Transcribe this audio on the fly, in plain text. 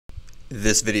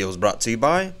This video is brought to you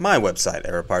by my website,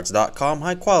 aeroparts.com,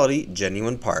 high quality,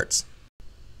 genuine parts.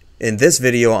 In this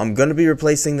video, I'm going to be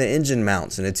replacing the engine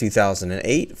mounts in a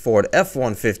 2008 Ford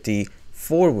F150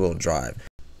 four-wheel drive.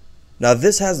 Now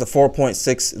this has the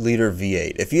 4.6 liter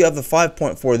V8. If you have the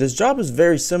 5.4, this job is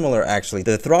very similar actually.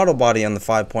 The throttle body on the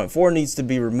 5.4 needs to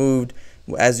be removed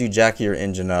as you jack your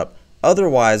engine up.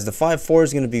 Otherwise, the 5.4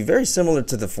 is going to be very similar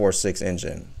to the 4.6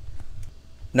 engine.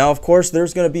 Now, of course,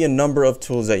 there's going to be a number of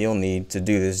tools that you'll need to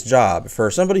do this job. For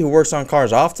somebody who works on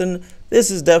cars often, this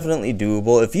is definitely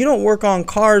doable. If you don't work on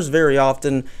cars very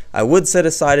often, I would set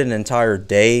aside an entire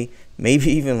day, maybe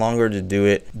even longer to do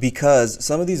it, because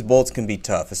some of these bolts can be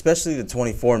tough, especially the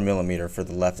 24mm for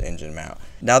the left engine mount.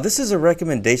 Now, this is a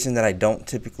recommendation that I don't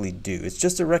typically do. It's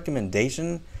just a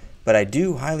recommendation, but I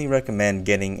do highly recommend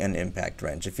getting an impact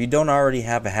wrench. If you don't already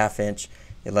have a 1/2 inch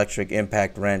electric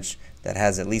impact wrench that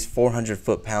has at least 400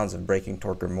 foot-pounds of braking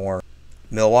torque or more,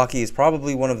 Milwaukee is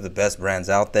probably one of the best brands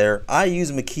out there. I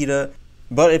use Makita,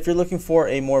 but if you're looking for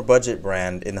a more budget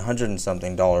brand in the $100 and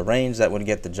something range that would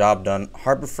get the job done,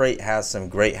 Harbor Freight has some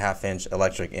great 1/2 inch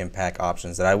electric impact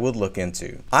options that I would look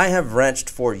into. I have wrenched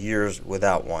for years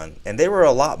without one, and they were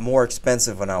a lot more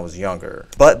expensive when I was younger.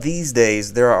 But these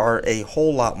days, there are a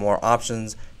whole lot more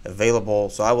options available,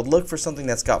 so I would look for something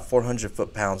that's got 400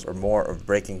 foot-pounds or more of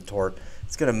braking torque.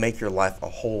 It's going to make your life a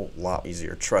whole lot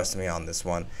easier, trust me on this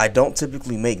one. I don't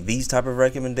typically make these type of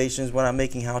recommendations when I'm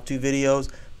making how-to videos,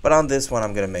 but on this one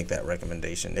I'm going to make that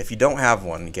recommendation. If you don't have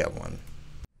one, get one.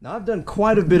 Now, I've done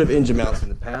quite a bit of engine mounts in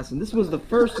the past, and this was the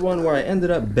first one where I ended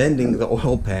up bending the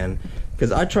oil pan,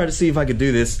 because I tried to see if I could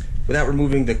do this without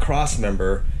removing the cross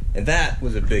member, and that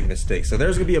was a big mistake. So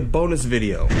there's going to be a bonus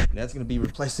video, and that's going to be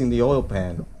replacing the oil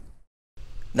pan.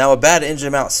 Now, a bad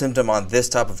engine mount symptom on this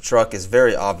type of truck is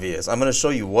very obvious. I'm going to show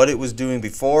you what it was doing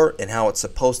before and how it's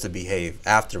supposed to behave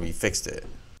after we fixed it.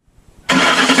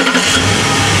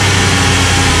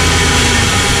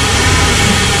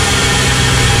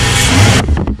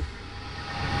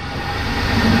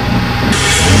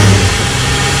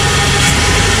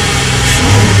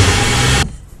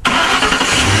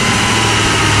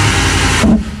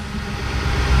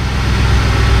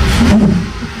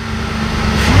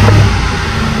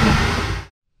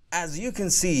 As you can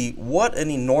see, what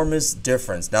an enormous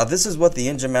difference. Now, this is what the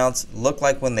engine mounts look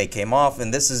like when they came off,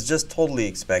 and this is just totally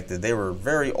expected. They were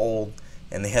very old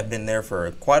and they have been there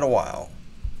for quite a while.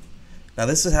 Now,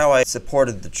 this is how I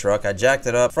supported the truck. I jacked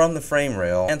it up from the frame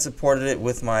rail and supported it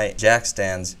with my jack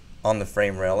stands on the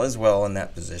frame rail as well in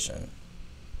that position.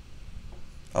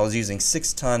 I was using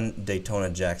 6-ton Daytona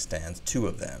jack stands, 2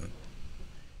 of them.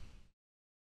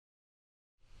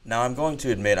 Now, I'm going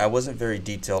to admit I wasn't very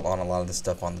detailed on a lot of the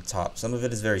stuff on the top. Some of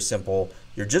it is very simple.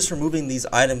 You're just removing these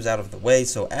items out of the way,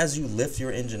 so as you lift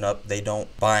your engine up, they don't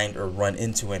bind or run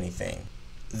into anything.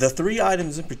 The 3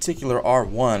 items in particular are: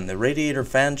 1, the radiator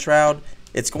fan shroud.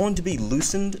 It's going to be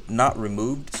loosened, not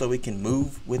removed, so it can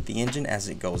move with the engine as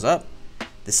it goes up.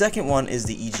 The second one is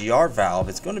the EGR valve.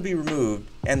 It's going to be removed.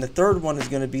 And the third one is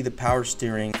going to be the power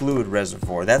steering fluid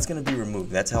reservoir. That's going to be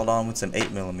removed. That's held on with some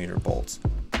 8mm bolts.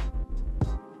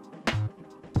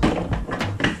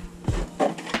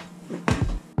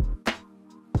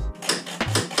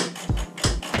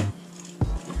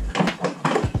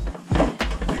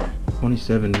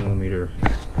 $27mm.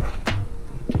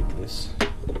 Take this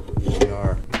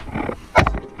EGR.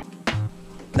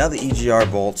 Now, the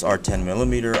EGR bolts are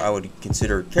 10mm. I would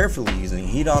consider carefully using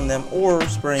heat on them or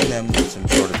spraying them with some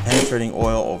sort of penetrating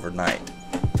oil overnight.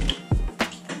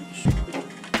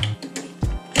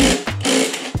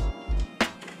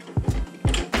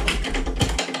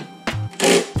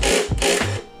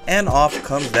 And off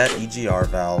comes that EGR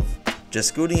valve, just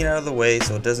scooting it out of the way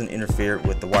so it doesn't interfere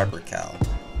with the wiper cowl.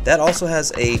 That also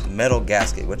has a metal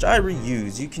gasket, which I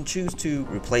reuse. You can choose to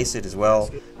replace it as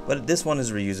well, but this one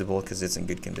is reusable because it's in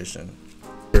good condition.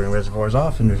 Steering reservoir is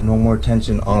off and there's no more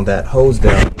tension on that hose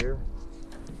down here.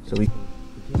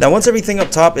 Now, once everything up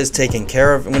top is taken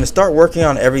care of, I'm going to start working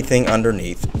on everything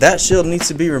underneath. That shield needs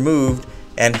to be removed,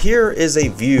 and here is a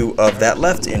view of that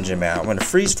left engine mount. I'm going to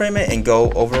freeze frame it and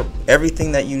go over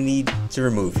everything that you need to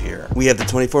remove here. We have the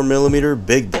 24mm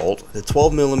big bolt, the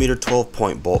 12mm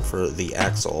 12-point bolt for the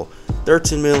axle,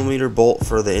 13mm bolt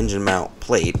for the engine mount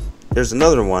plate. There's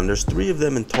another one. There's 3 of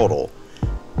them in total.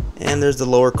 And there's the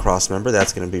lower cross member.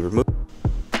 That's going to be removed.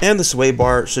 And the sway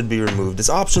bar should be removed. It's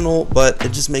optional, but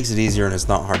it just makes it easier and it's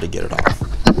not hard to get it off.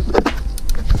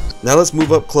 Now let's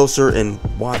move up closer and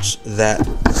watch that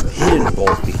hidden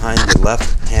bolt behind the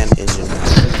left-hand engine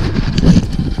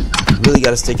mount. You really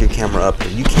got to stick your camera up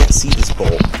here. You can't see this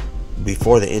bolt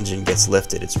before the engine gets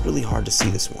lifted. It's really hard to see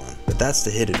this one, but that's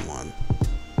the hidden one.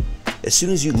 as soon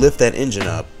as you lift that engine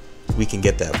up, we can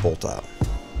get that bolt out.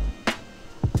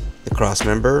 The cross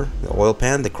member, the oil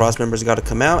pan, the cross member's got to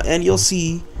come out, and you'll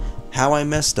see how I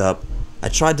messed up. I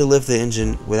tried to lift the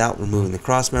engine without removing the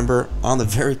cross member on the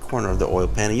very corner of the oil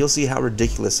pan, and you'll see how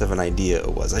ridiculous of an idea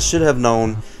it was. I should have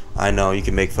known. I know you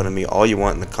can make fun of me all you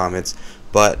want in the comments,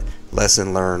 but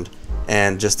lesson learned.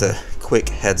 And just a quick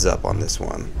heads up on this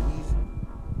one.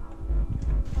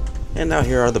 And now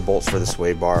here are the bolts for the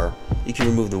sway bar. You can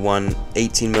remove the one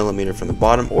 18mm from the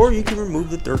bottom, or you can remove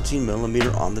the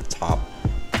 13mm on the top.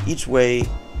 Each way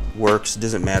works,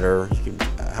 doesn't matter. You can,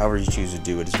 however you choose to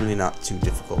do it. It's really not too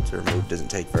difficult to remove. Doesn't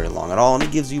take very long at all, and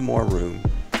it gives you more room.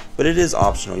 But it is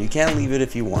optional. You can leave it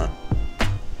if you want.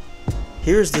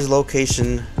 Here's the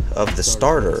location of the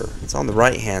starter. It's on the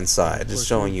right hand side, just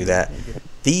showing you that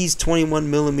these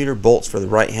 21mm bolts for the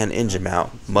right hand engine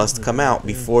mount must come out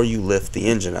before you lift the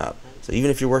engine up. So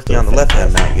even if you're working on the left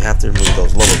hand mount, you have to remove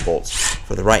those lower bolts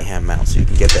for the right hand mount so you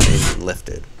can get that engine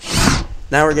lifted.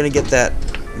 Now we're going to get that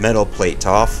metal plate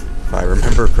off. If I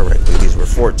remember correctly, these were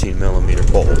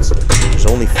 14mm bolts. There's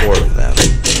only 4 of them.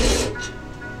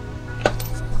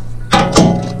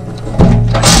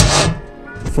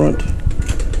 Front.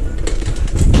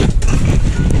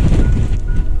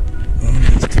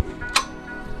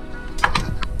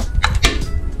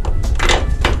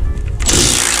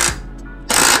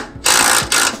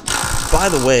 By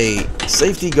the way,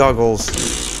 safety goggles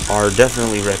are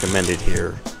definitely recommended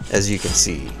here, as you can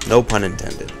see, no pun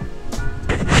intended.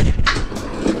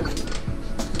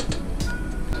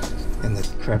 And the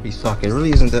crappy socket really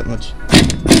isn't that much.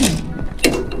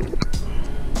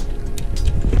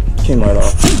 Came right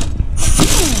off.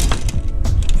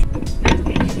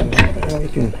 Now we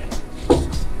can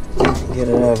get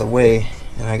it out of the way,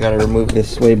 and I gotta remove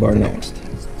this sway bar next.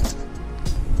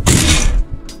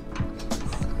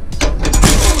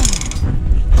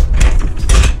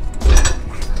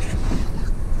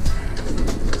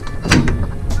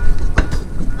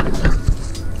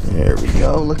 There we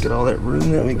go, look at all that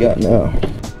room that we got now.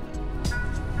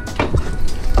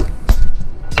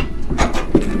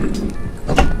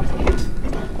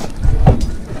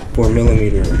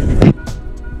 $4mm.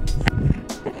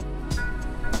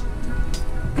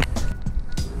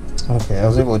 Okay, I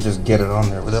was able to just get it on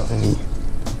there without any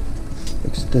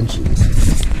extensions.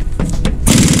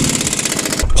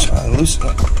 Loosen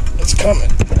it. It's coming.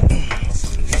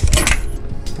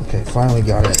 Okay, finally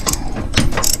got it.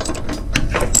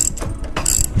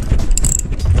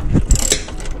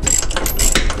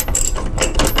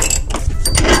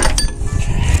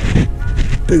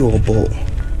 Big old bolt,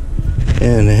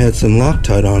 and it had some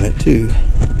Loctite on it too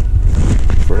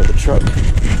for the truck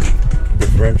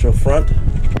differential front.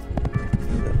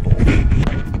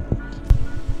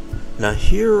 Now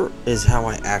here is how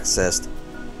I accessed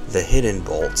the hidden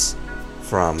bolts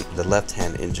from the left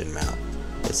hand engine mount.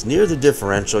 It's near the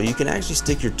differential. You can actually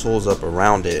stick your tools up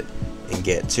around it and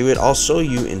get to it. I'll show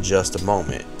you in just a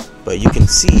moment, but you can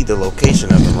see the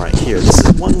location of them right here. This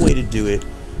is one way to do it,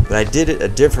 but I did it a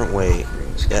different way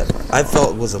that I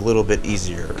felt was a little bit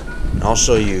easier, and I'll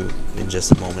show you in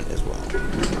just a moment as well.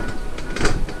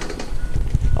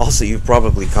 Also, you've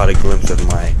probably caught a glimpse of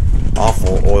my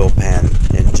awful oil pan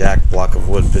and jack block of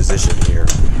wood position here,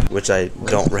 which I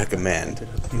don't recommend.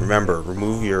 Remember,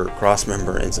 remove your cross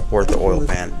member and support the oil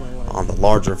pan on the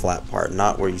larger flat part,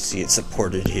 not where you see it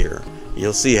supported here.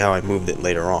 You'll see how I moved it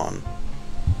later on.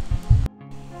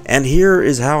 And here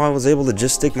is how I was able to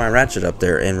just stick my ratchet up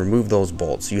there and remove those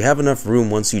bolts. You have enough room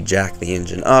once you jack the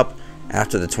engine up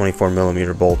after the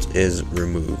 24mm bolt is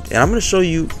removed. And I'm going to show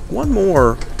you one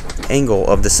more angle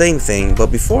of the same thing,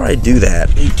 but before I do that,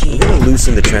 I'm going to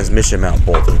loosen the transmission mount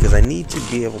bolt because I need to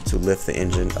be able to lift the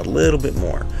engine a little bit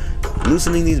more.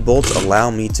 Loosening these bolts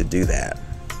allow me to do that.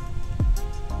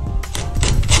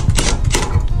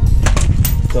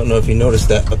 Don't know if you noticed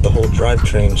that, but the whole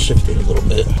drivetrain shifted a little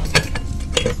bit.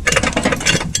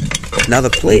 Now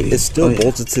the plate is still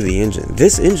bolted to the engine.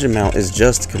 This engine mount is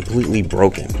just completely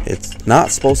broken. It's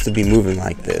not supposed to be moving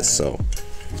like this, so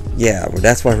yeah,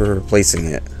 that's why we're replacing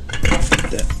it.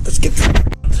 Let's get that.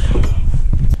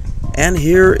 And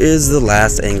here is the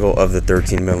last angle of the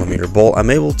 13mm bolt. I'm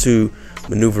able to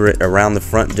maneuver it around the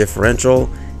front differential,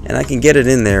 and I can get it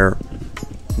in there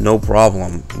no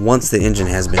problem once the engine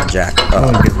has been jacked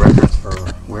up. Good reference for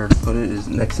where to put it is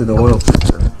next to the oil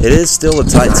filter. It is still a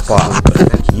tight spot,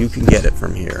 but you can get it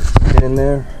from here. Get in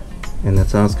there, and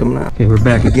that's how it's coming out. Okay, we're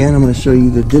back again. I'm going to show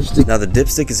you the dipstick. Now the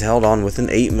dipstick is held on with an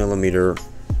 8mm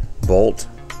bolt.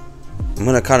 I'm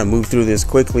going to kind of move through this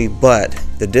quickly, but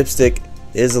the dipstick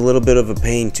is a little bit of a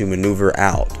pain to maneuver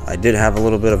out. I did have a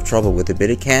little bit of trouble with it, but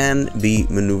it can be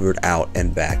maneuvered out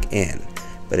and back in.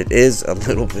 But it is a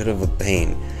little bit of a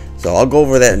pain. So I'll go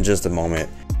over that in just a moment.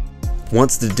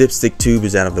 Once the dipstick tube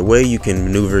is out of the way, you can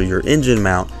maneuver your engine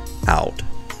mount out.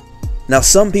 Now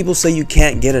some people say you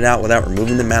can't get it out without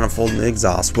removing the manifold and the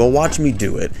exhaust. Well, watch me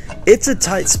do it. It's a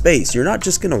tight space. You're not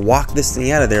just going to walk this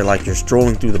thing out of there like you're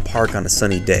strolling through the park on a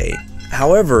sunny day.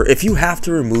 However, if you have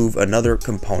to remove another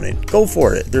component, go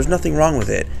for it. There's nothing wrong with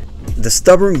it. The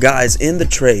stubborn guys in the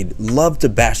trade love to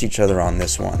bash each other on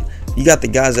this one. You got the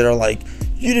guys that are like,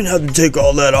 you didn't have to take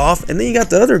all that off. And then you got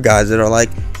the other guys that are like,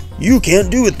 you can't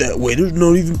do it that way. There's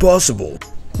not even possible.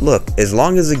 Look, as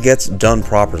long as it gets done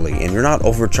properly and you're not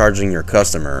overcharging your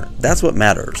customer, that's what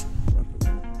matters.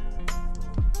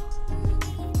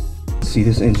 See,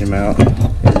 this engine mount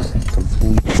is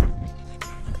completely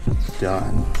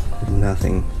done.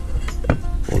 Nothing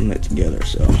holding it together,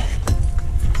 so.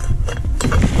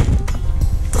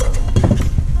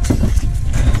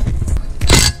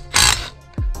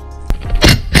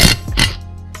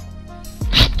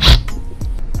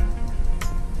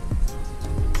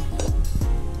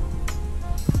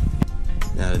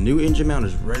 Now the new engine mount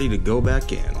is ready to go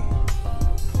back in.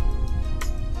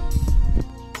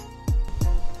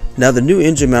 Now the new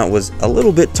engine mount was a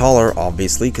little bit taller,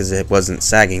 obviously, because it wasn't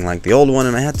sagging like the old one,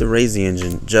 and I had to raise the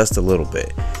engine just a little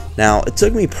bit. Now it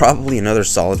took me probably another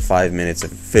solid 5 minutes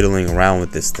of fiddling around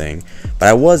with this thing, but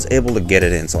I was able to get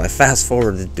it in, so I fast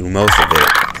forwarded through most of it.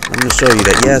 I'm going to show you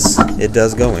that yes, it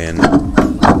does go in.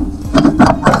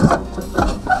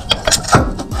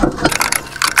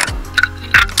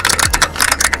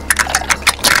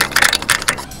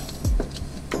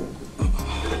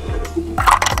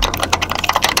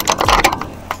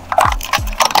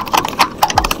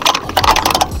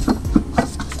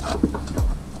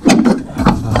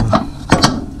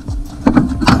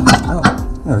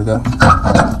 There we go.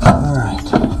 Alright.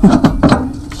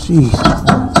 Jeez.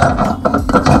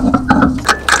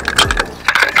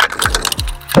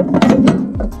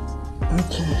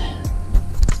 Okay.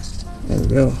 There we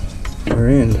go. We're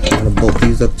in. I'm gonna bolt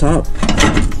these up top.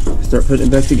 Start putting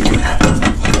it back together.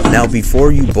 Now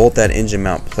before you bolt that engine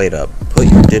mount plate up, put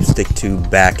your dipstick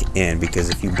tube back in, because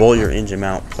if you bolt your engine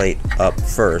mount plate up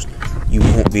first, you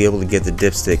won't be able to get the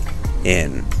dipstick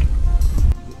in.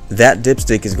 That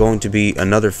dipstick is going to be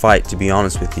another fight, to be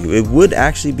honest with you. It would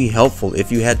actually be helpful if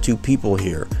you had two people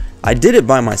here. I did it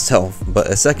by myself, but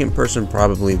a second person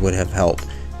probably would have helped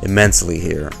immensely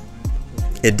here.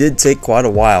 It did take quite a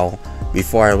while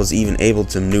before I was even able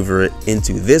to maneuver it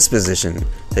into this position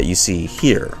that you see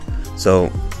here. So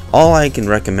all I can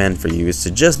recommend for you is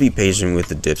to just be patient with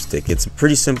the dipstick. It's a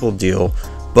pretty simple deal,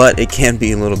 but it can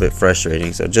be a little bit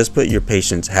frustrating, so just put your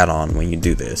patience hat on when you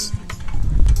do this.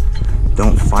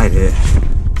 Don't fight it.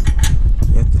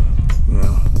 You have to,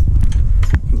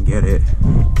 you can get it,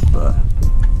 but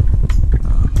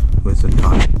with some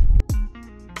time.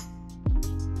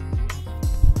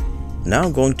 Now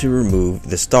I'm going to remove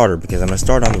the starter because I'm going to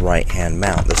start on the right hand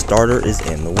mount. The starter is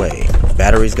in the way.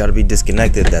 Battery's got to be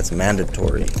disconnected, that's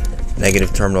mandatory.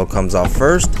 Negative terminal comes off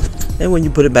first, and when you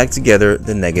put it back together,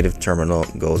 the negative terminal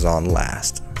goes on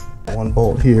last. One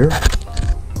bolt here,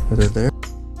 put it there.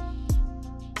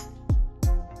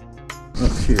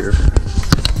 Up here.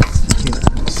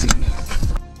 See.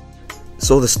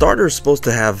 So the starter is supposed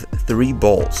to have 3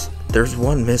 bolts. There's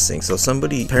one missing, so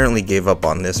somebody apparently gave up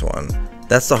on this one.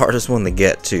 That's the hardest one to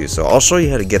get too, so I'll show you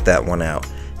how to get that one out.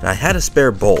 And I had a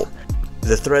spare bolt.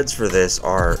 The threads for this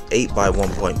are 8 by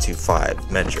 1.25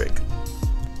 metric.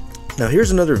 Now here's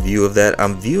another view of that.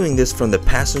 I'm viewing this from the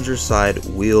passenger side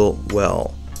wheel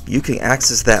well. You can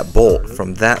access that bolt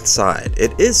from that side.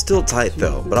 It is still tight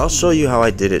though, but I'll show you how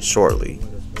I did it shortly.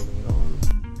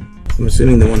 I'm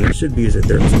assuming the one that should be is a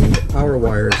 13. The power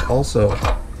wire is also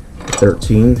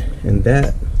 13, and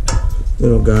that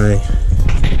little guy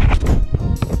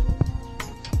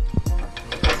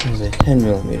is a 10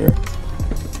 millimeter.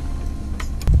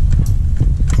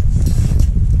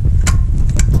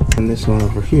 And this one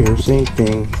over here, same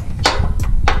thing.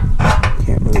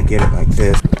 Can't really get it like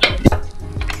this.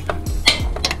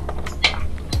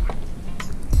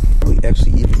 We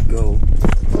actually even go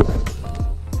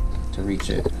to reach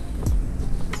it.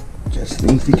 Just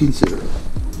things to consider.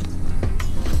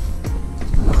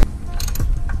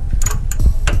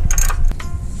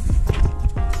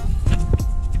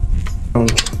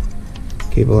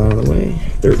 Cable out of the way.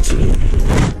 13.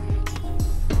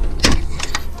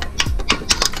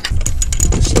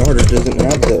 The starter doesn't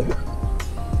have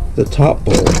the top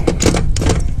bolt.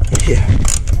 Yeah.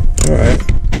 All right.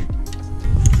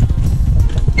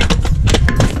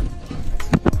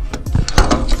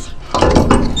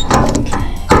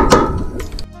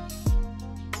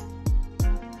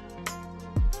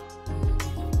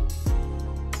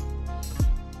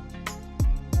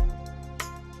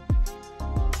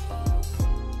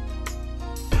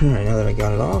 Alright, now that I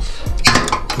got it off,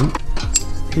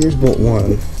 here's bolt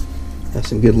 1. Has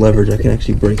some good leverage. I can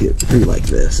actually break it through like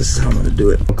this. This is how I'm going to do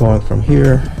it. I'm going from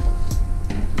here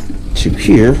to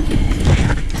here.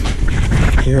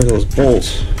 Here are those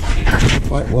bolts.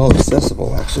 Quite well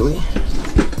accessible, actually.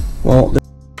 Well,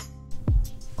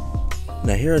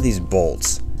 now here are these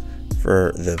bolts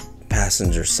for the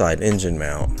passenger side engine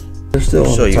mount. they're still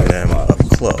I'll show you them up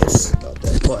close.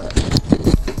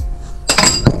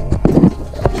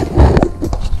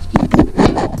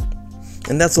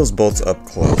 And that's those bolts up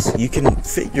close. You can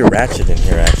fit your ratchet in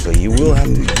here actually. You will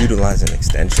have to utilize an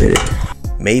extension,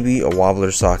 maybe a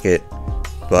wobbler socket,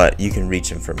 but you can reach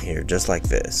them from here just like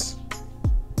this.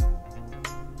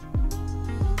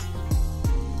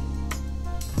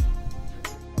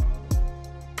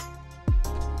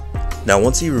 Now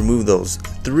once you remove those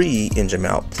 3 engine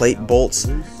mount plate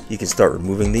bolts, you can start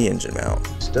removing the engine mount.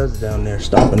 Studs down there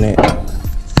stopping it.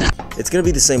 It's going to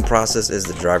be the same process as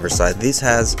the driver's side. This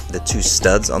has the 2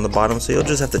 studs on the bottom, so you'll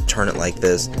just have to turn it like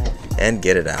this and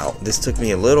get it out. This took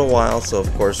me a little while, so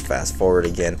of course fast forward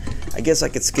again. I guess I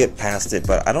could skip past it,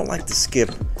 but I don't like to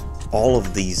skip all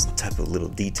of these type of little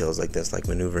details like this, like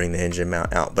maneuvering the engine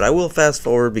mount out. But I will fast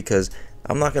forward because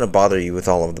I'm not going to bother you with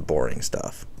all of the boring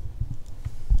stuff.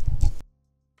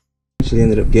 She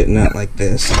ended up getting out like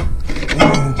this,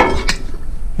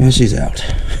 and she's out.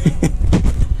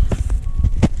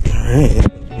 Alright,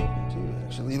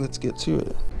 actually, let's get to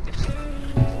it.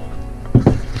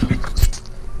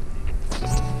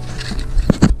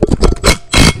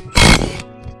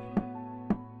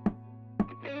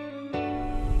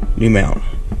 New mount.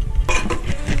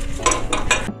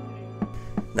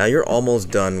 Now you're almost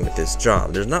done with this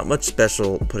job. There's not much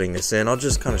special putting this in. I'll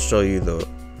just kind of show you the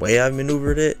way I've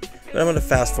maneuvered it, but I'm going to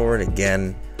fast forward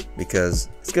again because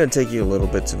it's going to take you a little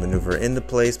bit to maneuver into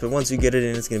place, but once you get it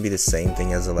in, it's going to be the same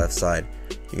thing as the left side.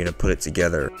 You're going to put it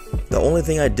together. The only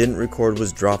thing I didn't record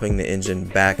was dropping the engine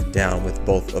back down with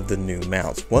both of the new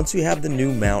mounts. Once you have the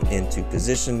new mount into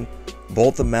position,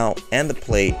 bolt the mount and the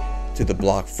plate to the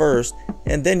block first,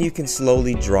 and then you can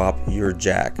slowly drop your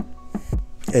jack.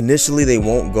 Initially they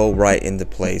won't go right into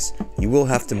place. You will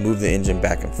have to move the engine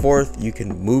back and forth. You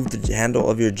can move the handle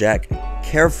of your jack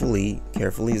carefully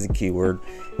is the key word,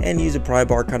 and use a pry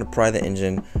bar, kind of pry the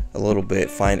engine a little bit,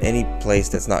 find any place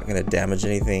that's not going to damage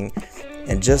anything,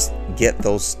 and just get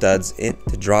those studs in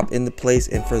to drop into place.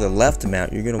 And for the left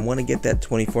mount, you're going to want to get that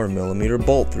 24mm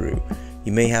bolt through.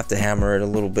 You may have to hammer it a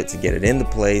little bit to get it into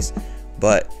place,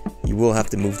 but you will have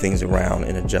to move things around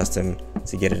and adjust them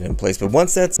to get it in place. But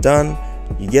once that's done,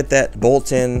 you get that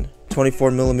bolt in,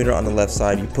 24mm on the left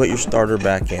side, you put your starter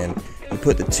back in, you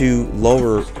put the 2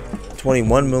 lower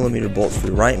 21mm bolts for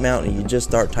the right mount, and you just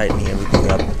start tightening everything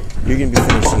up. You're going to be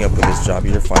finishing up with this job.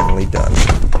 You're finally done.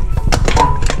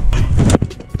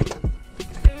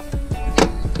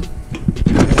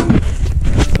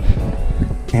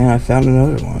 And I found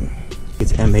another one.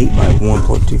 It's M8 by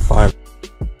 1.25.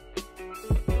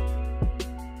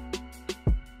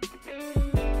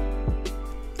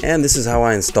 And this is how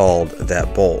I installed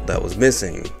that bolt that was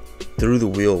missing through the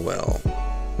wheel well.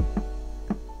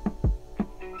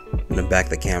 I'm going to back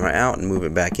the camera out and move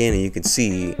it back in, and you can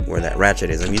see where that ratchet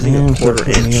is. I'm using a 1/4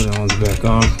 inch. The other one's back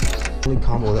on. Only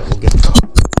combo that will get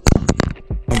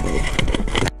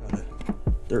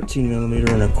 13mm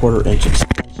and a 1/4 inch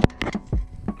extension.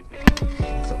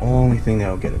 That's the only thing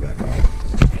that'll get it back on.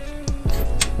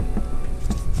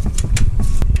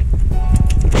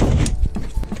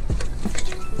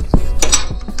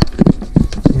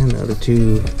 And the other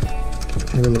 2,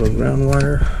 a little ground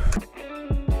wire.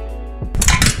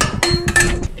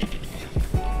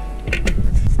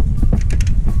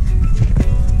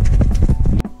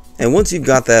 And once you've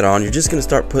got that on, you're just going to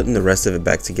start putting the rest of it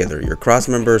back together. Your cross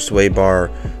member, sway bar,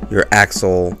 your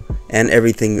axle, and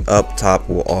everything up top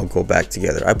will all go back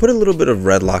together. I put a little bit of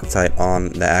red Loctite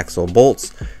on the axle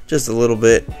bolts, just a little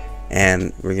bit,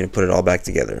 and we're going to put it all back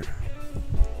together.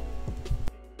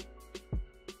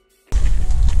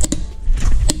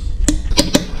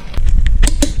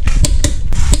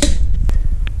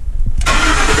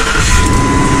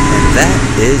 And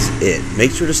that is it.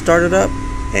 Make sure to start it up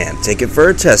and take it for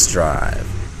a test drive.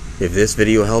 If this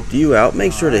video helped you out,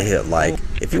 make sure to hit like.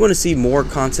 If you want to see more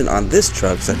content on this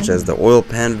truck, such as the oil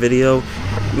pan video,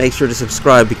 make sure to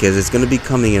subscribe because it's going to be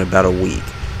coming in about a week.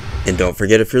 And don't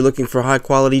forget, if you're looking for high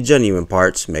quality genuine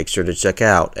parts, make sure to check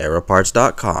out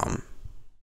aeroparts.com.